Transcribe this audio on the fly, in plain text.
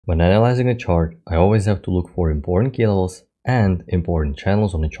When analyzing a chart, I always have to look for important key levels and important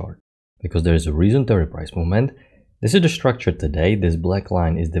channels on the chart, because there is a reason to every price movement. This is the structure today. This black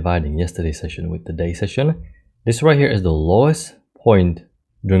line is dividing yesterday's session with today's session. This right here is the lowest point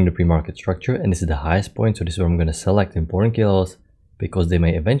during the pre-market structure, and this is the highest point. So this is where I'm going to select important key levels because they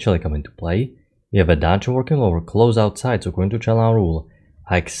may eventually come into play. We have a downtrend working lower, close outside. So according to channel rule,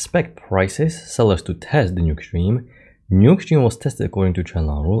 I expect prices, sellers to test the new extreme. New extreme was tested according to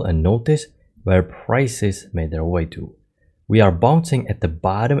channel rule, and notice where prices made their way to. We are bouncing at the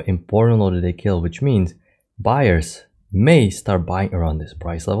bottom important low of the day kill, which means buyers may start buying around this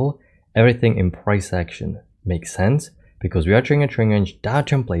price level. Everything in price action makes sense because we are triggering a trend range.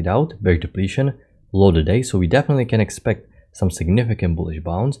 Downtrend played out, bearish depletion, low of the day, so we definitely can expect some significant bullish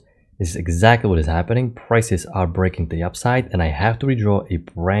bounce. This is exactly what is happening. Prices are breaking to the upside, and I have to redraw a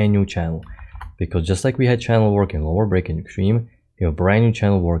brand new channel. Because just like we had channel working lower, breaking extreme, we have a brand new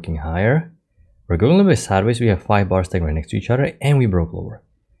channel working higher. We're going a little bit sideways. We have 5 bars stacked right next to each other, and we broke lower.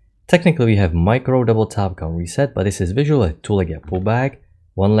 Technically, we have micro double top count reset, but this is visual a 2-leg gap pullback.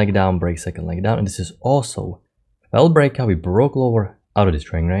 1 leg down, break, 2nd leg down, and this is also fell breakout. We broke lower out of this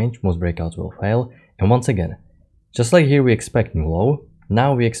trend range. Most breakouts will fail. And once again, just like here, we expect new low.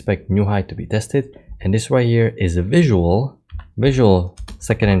 Now we expect new high to be tested, and this right here is a visual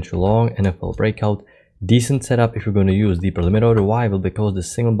second entry long NFL breakout. Decent setup if you're going to use deeper limit order. Why? Well, because the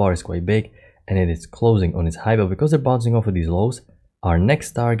single bar is quite big and it is closing on its high, but because they're bouncing off of these lows, our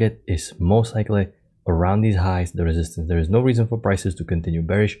next target is most likely around these highs, the resistance. There is no reason for prices to continue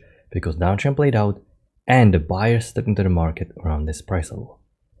bearish because downtrend played out and the buyers stepped into the market around this price level.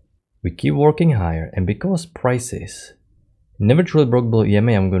 We keep working higher, and because prices never truly broke below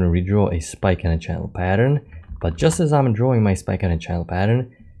EMA, I'm going to redraw a spike and a channel pattern. But just as I'm drawing my spike and a channel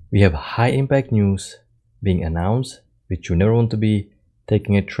pattern, we have high impact news being announced, which you never want to be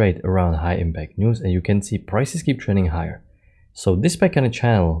taking a trade around high impact news, and you can see prices keep trending higher. So this spike and a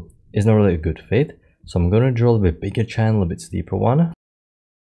channel is not really a good fit. So I'm going to draw a bit bigger channel, a bit steeper one.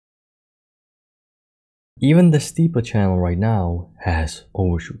 Even the steeper channel right now has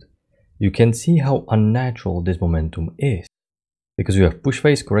overshoot. You can see how unnatural this momentum is, because you have push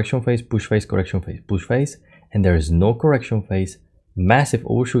phase, correction phase, push phase, correction phase, push phase, and there is no correction phase, massive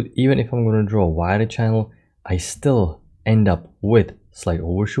overshoot. Even if I'm going to draw a wider channel, I still end up with slight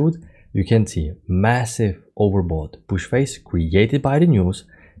overshoot. You can see massive overbought push phase created by the news.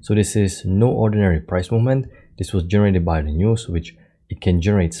 So this is no ordinary price movement. This was generated by the news, which it can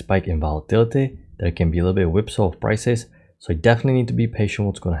generate spike in volatility. There can be a little bit of whipsaw of prices. So I definitely need to be patient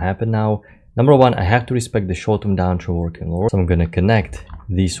what's going to happen now. Number one, I have to respect the short-term downtrend working lower. So I'm going to connect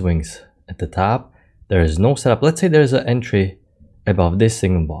these swings at the top. There is no setup. Let's say there's an entry above this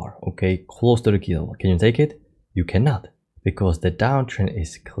single bar, okay, close to the key level. Can you take it? You cannot, because the downtrend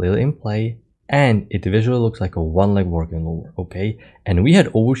is clearly in play and it visually looks like a 1-leg working lower, okay? And we had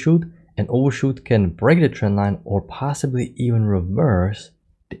overshoot, and overshoot can break the trend line or possibly even reverse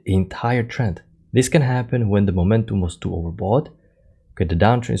the entire trend. This can happen when the momentum was too overbought. Okay, the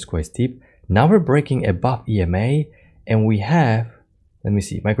downtrend is quite steep. Now we're breaking above EMA, and we have, let me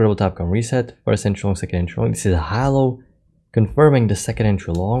see, micro double top count reset, first entry long, second entry long. This is a high low, confirming the second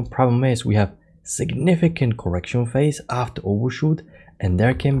entry long. Problem is we have significant correction phase after overshoot, and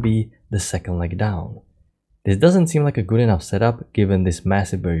there can be the second leg down. This doesn't seem like a good enough setup given this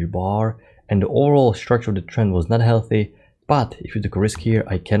massive bearish bar, and the overall structure of the trend was not healthy. But if you took a risk here,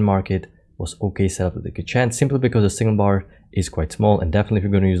 I can mark it was okay setup to take a chance, simply because the single bar is quite small, and definitely if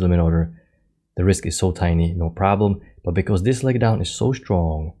you're going to use limit order, the risk is so tiny, no problem. But because this leg down is so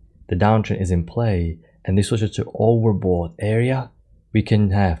strong, the downtrend is in play, and this was just an overbought area, we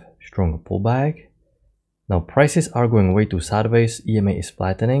can have stronger pullback. Now prices are going way too sideways. EMA is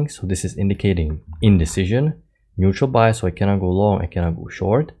flattening, so this is indicating indecision, neutral bias, so I cannot go long, I cannot go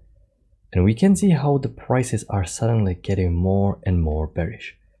short. And we can see how the prices are suddenly getting more and more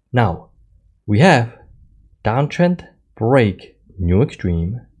bearish. Now we have downtrend break, new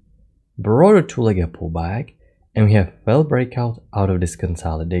extreme, broader 2-leg pullback, and we have fell breakout out of this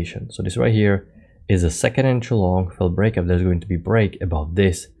consolidation. So this right here is a second entry long fell breakout. There's going to be break above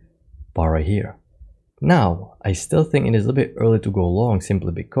this bar right here. Now I still think it is a little bit early to go long,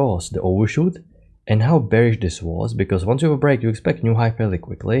 simply because the overshoot and how bearish this was, because once you have a break, you expect new high fairly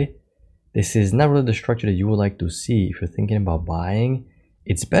quickly. This is not really the structure that you would like to see if you're thinking about buying.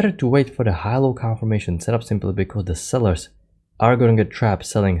 It's better to wait for the high-low confirmation setup, simply because the sellers are going to get trapped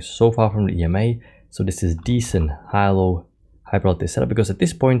selling so far from the EMA. So this is decent high-low hypervolatile setup, because at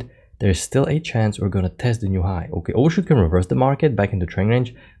this point there's still a chance we're going to test the new high. Okay, overshoot can reverse the market back into trend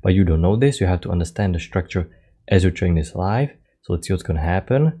range, but you don't know this. You have to understand the structure as you're trading this live. So So let's see what's going to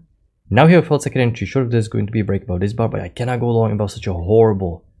happen. Now here I felt second entry short. There's going to be a break above this bar, but I cannot go long above such a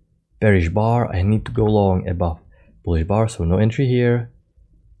horrible bearish bar. I need to go long above bullish bar, so no entry here.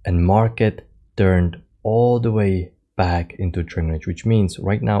 And market turned all the way back into trend range, which means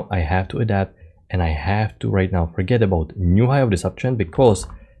right now I have to adapt, and I have to right now forget about new high of this uptrend, because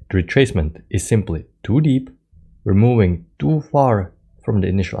the retracement is simply too deep. We're moving too far from the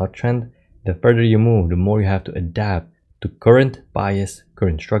initial uptrend. The further you move, the more you have to adapt to current bias,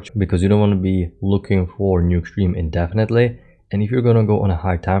 current structure, because you don't want to be looking for new extreme indefinitely. And if you're going to go on a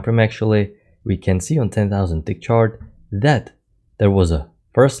higher time frame, actually, we can see on 10,000 tick chart that there was a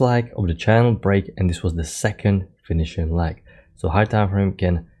first leg of the channel break, and this was the second finishing leg. So higher time frame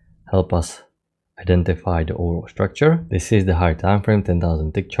can help us identify the overall structure. This is the higher time frame,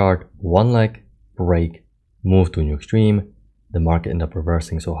 10,000 tick chart, one leg break, move to a new extreme, the market end up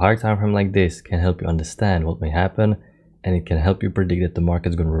reversing. So higher time frame like this can help you understand what may happen, and it can help you predict that the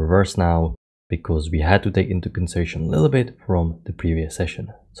market's going to reverse now, because we had to take into consideration a little bit from the previous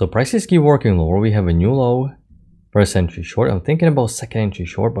session. So prices keep working lower. We have a new low, first entry short. I'm thinking about second entry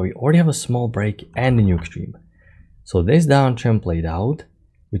short, but we already have a small break and a new extreme. So this downtrend played out,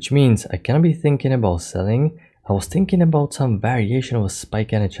 which means I cannot be thinking about selling. I was thinking about some variation of a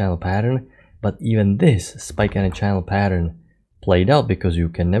spike and a channel pattern, but even this spike and a channel pattern played out, because you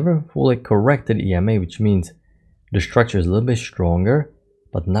can never fully correct the EMA, which means the structure is a little bit stronger.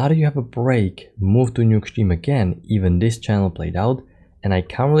 But now that you have a break, move to new extreme again, even this channel played out, and I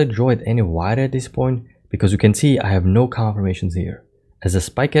can't really draw it any wider at this point, because you can see I have no confirmations here. As a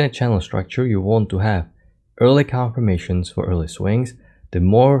spike and a channel structure, you want to have early confirmations for early swings. The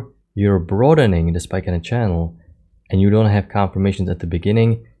more you're broadening the spike and a channel and you don't have confirmations at the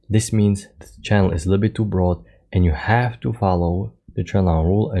beginning, this means the channel is a little bit too broad, and you have to follow the trend line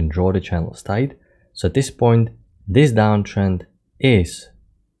rule and draw the channels tight. So at this point, this downtrend is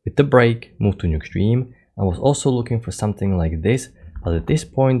with the break, move to new extreme. I was also looking for something like this, but at this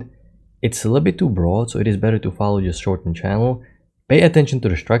point it's a little bit too broad, so it is better to follow just shorten channel. Pay attention to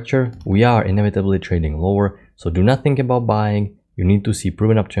the structure. We are inevitably trading lower, so do not think about buying. You need to see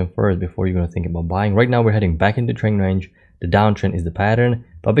proven uptrend first before you're going to think about buying. Right now we're heading back into trend range. The downtrend is the pattern,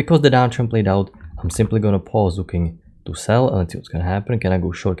 but because the downtrend played out, I'm simply going to pause looking to sell, and let's see what's going to happen. Can I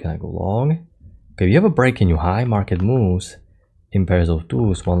go short? Can I go long? Okay, we have a break in new high. Market moves in pairs of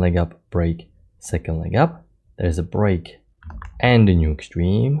twos, one leg up, break, second leg up. There's a break and a new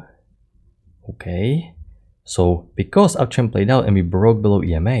extreme. Okay, so because uptrend played out and we broke below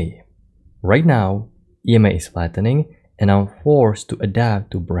EMA, right now EMA is flattening, and I'm forced to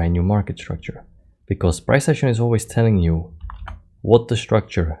adapt to brand new market structure, because price action is always telling you what the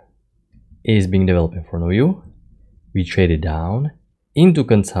structure is being developed in front of you. We traded down into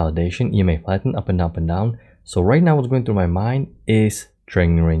consolidation, EMA flattened, up and down, up and down. So right now what's going through my mind is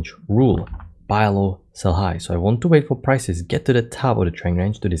trend range rule, buy low, sell high. So I want to wait for prices get to the top of the trend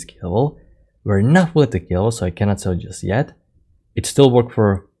range, to this key level. We're not full at the key level, so I cannot sell just yet. It still worked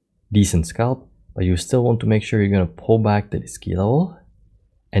for decent scalp, but you still want to make sure you're going to pull back to this key level.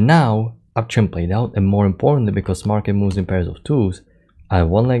 And now uptrend played out, and more importantly, because market moves in pairs of twos, I have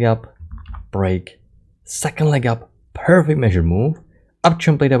one leg up, break, second leg up, perfect measured move.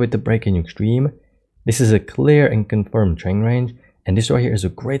 Uptrend played out with the break and new extreme. This is a clear and confirmed trend range, and this right here is a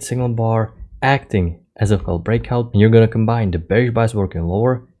great signal bar acting as a failed breakout. And you're going to combine the bearish bias working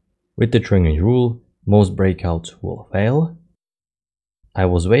lower with the trend range rule. Most breakouts will fail. I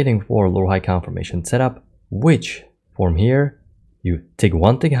was waiting for lower high confirmation setup, which form here. You take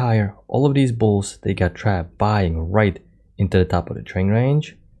one tick higher. All of these bulls, they got trapped buying right into the top of the trend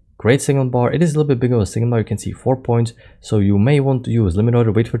range. Great signal bar. It is a little bit bigger of a signal bar. You can see 4 points. So you may want to use limit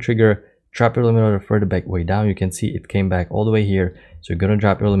order, wait for trigger, drop your limit order further back way down. You can see it came back all the way here. So you're going to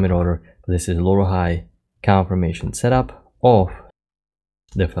drop your limit order. But this is lower high confirmation setup of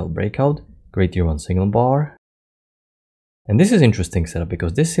the failed breakout. Great tier 1 signal bar. And this is interesting setup,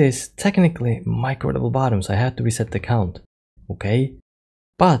 because this is technically micro double bottom. So I have to reset the count. Okay.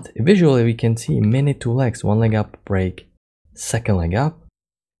 But visually we can see many two legs, one leg up, break, second leg up.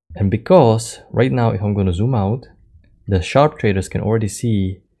 And because right now, if I'm going to zoom out, the sharp traders can already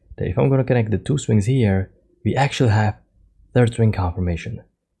see that if I'm going to connect the two swings here, we actually have third swing confirmation.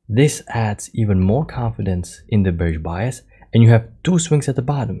 This adds even more confidence in the bearish bias, and you have two swings at the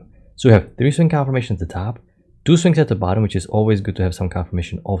bottom. So you have three swing confirmations at the top, two swings at the bottom, which is always good to have some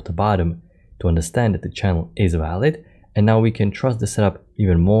confirmation of the bottom to understand that the channel is valid. And now we can trust the setup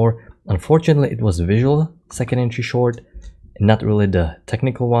even more. Unfortunately, it was visual second entry short, not really the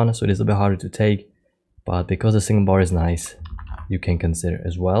technical one, so it is a bit harder to take, but because the signal bar is nice, you can consider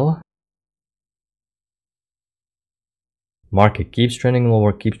as well. Market keeps trending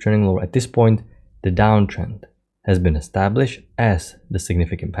lower, keeps trending lower. At this point, the downtrend has been established as the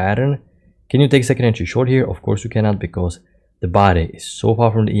significant pattern. Can you take second entry short here? Of course you cannot, because the body is so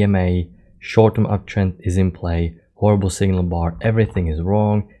far from the EMA. Short-term uptrend is in play. Horrible signal bar. Everything is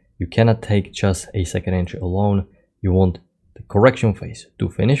wrong. You cannot take just a second entry alone. You want the correction phase to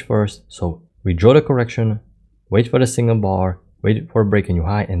finish first. So withdraw the correction, wait for the signal bar, wait for a break in your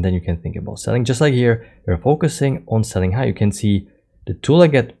high, and then you can think about selling. Just like here, we're focusing on selling high. You can see the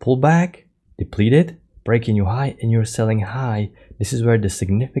two-legged pullback, depleted, breaking your high, and you're selling high. This is where the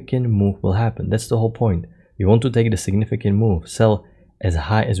significant move will happen. That's the whole point. We want to take the significant move, sell as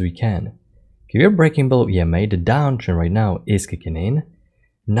high as we can. If you're breaking below EMA, the downtrend right now is kicking in.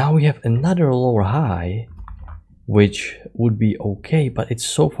 Now we have another lower high, which would be okay, but it's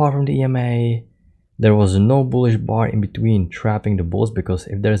so far from the EMA. There was no bullish bar in between trapping the bulls, because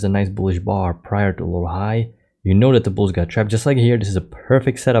if there's a nice bullish bar prior to lower high, you know that the bulls got trapped. Just like here, this is a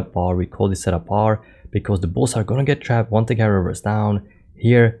perfect setup bar. We call this setup bar because the bulls are gonna get trapped once they get reversed down.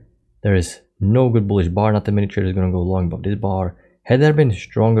 Here, there is no good bullish bar. Not that many traders are gonna go long above this bar. Had there been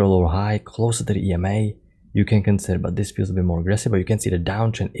stronger lower high closer to the EMA, you can consider, but this feels a bit more aggressive. But you can see the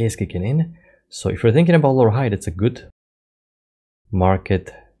downtrend is kicking in. So if you're thinking about lower high, that's a good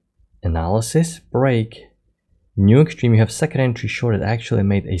market analysis. Break new extreme. You have second entry short that actually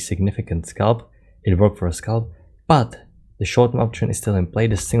made a significant scalp. It worked for a scalp, but the short-term uptrend is still in play.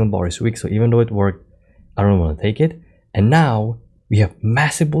 The signal bar is weak, so even though it worked, I don't want to take it. And now we have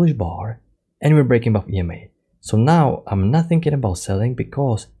massive bullish bar and we're breaking above EMA. So now I'm not thinking about selling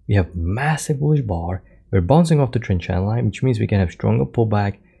because we have massive bullish bar. We're bouncing off the trend channel line, which means we can have stronger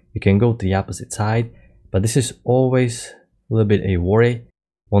pullback. We can go to the opposite side, but this is always a little bit a worry.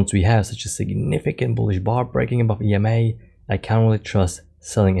 Once we have such a significant bullish bar breaking above EMA, I can't really trust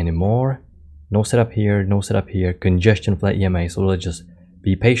selling anymore. No setup here, no setup here, congestion flat EMA, so let's just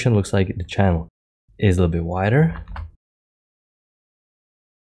be patient. Looks like the channel is a little bit wider.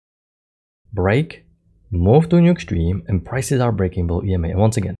 Break, move to a new extreme, and prices are breaking below EMA. And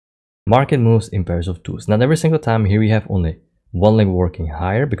once again, market moves in pairs of twos. Not every single time. Here we have only one leg working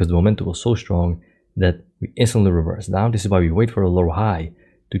higher because the momentum was so strong that we instantly reverse down. This is why we wait for a lower high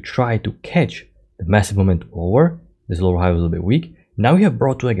to try to catch the massive momentum lower. This lower high was a little bit weak. Now we have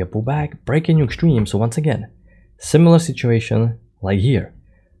brought to like a pullback, breaking new extreme. So once again, similar situation like here.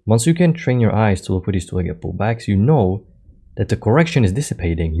 Once you can train your eyes to look for these two-legged pullbacks, you know that the correction is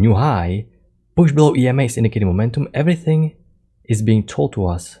dissipating. New high, push below EMA is indicating momentum. Everything is being told to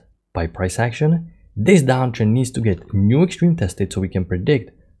us by price action. This downtrend needs to get new extreme tested so we can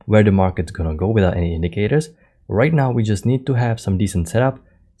predict where the market's gonna go without any indicators. Right now, we just need to have some decent setup.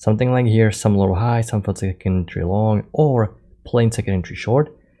 Something like here, some lower high, some for second entry long, or plain second entry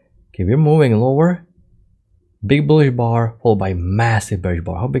short. Okay, we're moving lower. Big bullish bar followed by massive bearish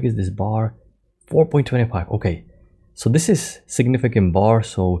bar. How big is this bar? 4.25. Okay, so this is significant bar,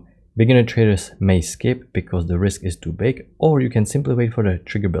 so beginner traders may skip because the risk is too big, or you can simply wait for the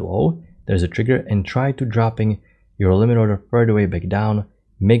trigger below. There's a trigger and try to dropping your limit order further way back down.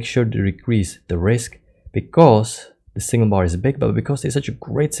 Make sure to decrease the risk because the signal bar is big, but because it's such a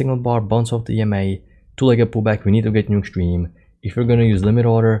great signal bar, bounce off the EMA, two-legged pullback, we need to get new extreme. If you're going to use limit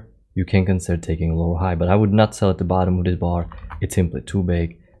order, you can consider taking a lower high, but I would not sell at the bottom of this bar. It's simply too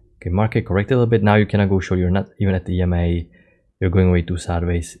big. Okay, market corrected a little bit. Now you cannot go short. You're not even at the EMA. You're going way too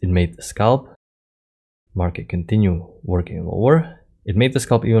sideways. It made the scalp. Market continue working lower. It made the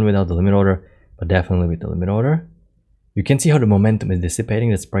scalp even without the limit order, but definitely with the limit order. You can see how the momentum is dissipating.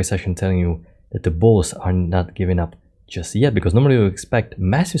 That's price action telling you that the bulls are not giving up just yet, because normally you expect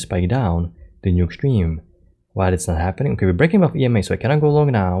massive spike down the new extreme. While it's not happening. Okay, we're breaking above EMA, so I cannot go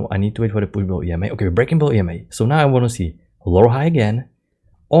long now. I need to wait for the push below EMA. Okay, we're breaking below EMA. So now I want to see a lower high again,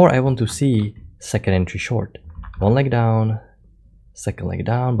 or I want to see second entry short. One leg down, second leg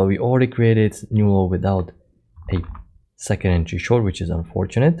down, but we already created new low without a second entry short, which is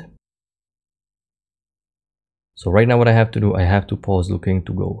unfortunate. So right now what I have to do, I have to pause looking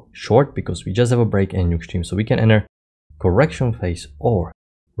to go short because we just have a break and new extreme. So we can enter correction phase or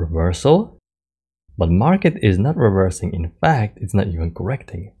reversal. But market is not reversing. In fact, it's not even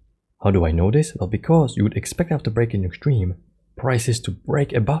correcting. How do I know this? Well, because you would expect after breaking extreme, prices to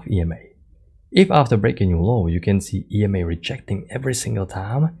break above EMA. If after breaking new low, you can see EMA rejecting every single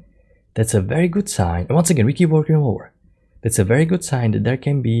time, that's a very good sign. And once again, we keep working lower. That's a very good sign that there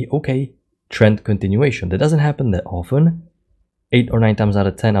can be, okay, trend continuation. That doesn't happen that often. 8 or 9 times out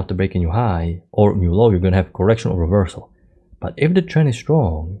of 10 after breaking new high or new low, you're going to have correction or reversal. But if the trend is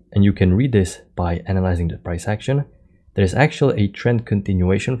strong, and you can read this by analyzing the price action, there is actually a trend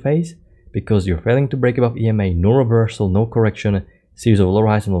continuation phase because you're failing to break above EMA, no reversal, no correction, series of lower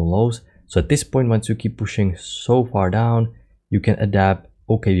highs and low lows. So at this point, once you keep pushing so far down, you can adapt.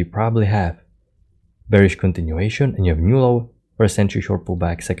 Okay, we probably have bearish continuation and you have new low, first entry short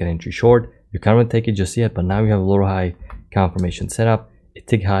pullback, second entry short. You can't really take it just yet, but now you have a lower high confirmation setup. It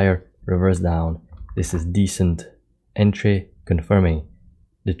tick higher, reverse down. This is decent entry, confirming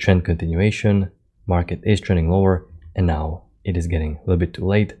the trend continuation. Market is trending lower, and now it is getting a little bit too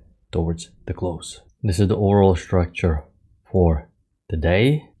late towards the close. This is the overall structure for the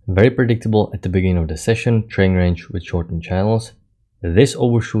day. Very predictable at the beginning of the session, trading range with shortened channels. This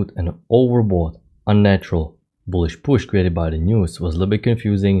overshoot and overbought unnatural bullish push created by the news was a little bit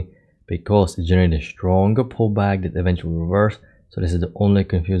confusing because it generated a stronger pullback that eventually reversed. So this is the only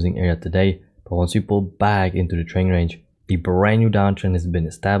confusing area today. But once you pull back into the trading range, a brand new downtrend has been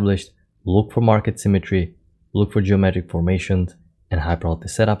established. Look for market symmetry, look for geometric formations and high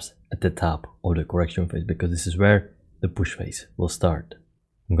probability setups at the top of the correction phase, because this is where the push phase will start.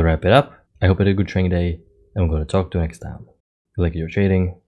 I'm gonna wrap it up. I hope you had a good trading day, and I'm gonna talk to you next time. If you like your trading,